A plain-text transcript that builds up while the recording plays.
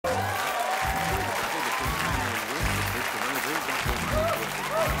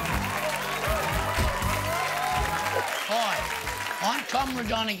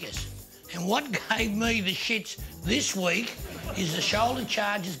Andronicus. And what gave me the shits this week is the shoulder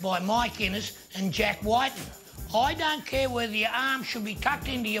charges by Mike Ennis and Jack Whiten. I don't care whether your arm should be tucked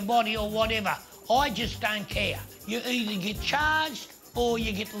into your body or whatever. I just don't care. You either get charged or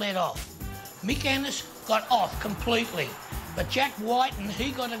you get let off. Mick Ennis got off completely, but Jack Whiten,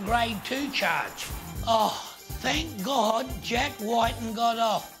 he got a grade 2 charge. Oh, thank God Jack Whiten got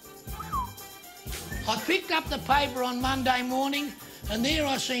off. I picked up the paper on Monday morning and there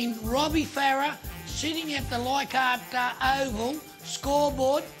I seen Robbie Farah sitting at the Leichhardt Oval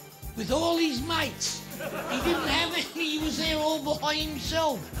scoreboard with all his mates. He didn't have any, he was there all by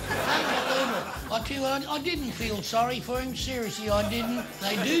himself. Unbelievable. I tell you what, I didn't feel sorry for him, seriously, I didn't.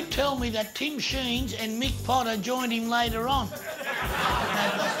 They do tell me that Tim Sheens and Mick Potter joined him later on. No,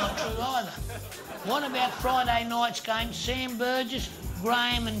 that's not true either. What about Friday night's game? Sam Burgess,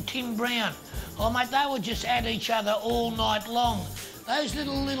 Graham and Tim Brown. Oh, mate, they were just at each other all night long. Those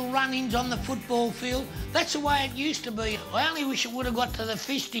little run-ins on the football field, that's the way it used to be. I only wish it would have got to the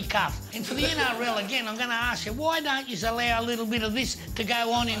fisticuff. And for the NRL, again, I'm going to ask you, why don't you allow a little bit of this to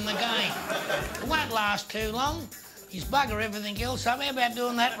go on in the game? It won't last too long. You bugger everything else up. How about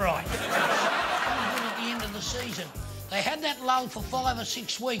doing that right? At the end of the season. They had that lull for 5 or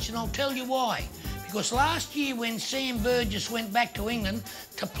 6 weeks, and I'll tell you why. Because last year when Sam Burgess went back to England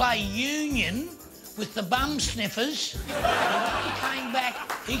to play union with the bum sniffers,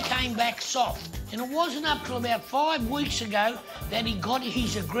 he came back soft. And it wasn't up till about 5 weeks ago that he got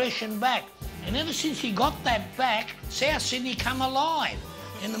his aggression back. And ever since he got that back, South Sydney come alive.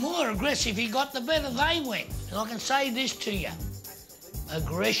 And the more aggressive he got, the better they went. And I can say this to you,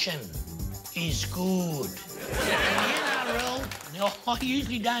 aggression is good. In the NRL, now I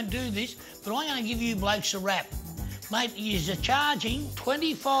usually don't do this, but I'm going to give you blokes a rap. Mate, you're charging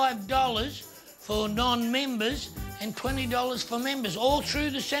 $25 for non-members and $20 for members, all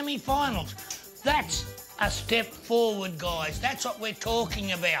through the semi-finals. That's a step forward, guys. That's what we're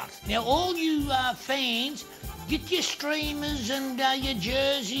talking about. Now, all you fans, get your streamers and your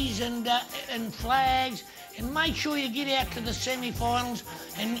jerseys and flags, and make sure you get out to the semi-finals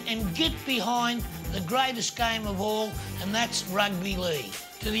and get behind the greatest game of all, and that's rugby league.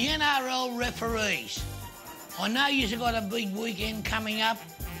 To the NRL referees, I know you've got a big weekend coming up,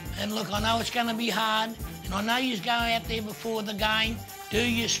 and look, I know it's going to be hard, and I know you're going out there before the game, do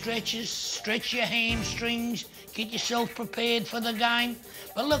your stretches, stretch your hamstrings, get yourself prepared for the game.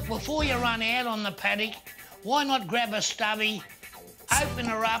 But look, before you run out on the paddock, why not grab a stubby, open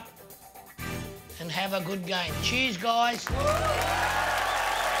her up, and have a good game. Cheers, guys.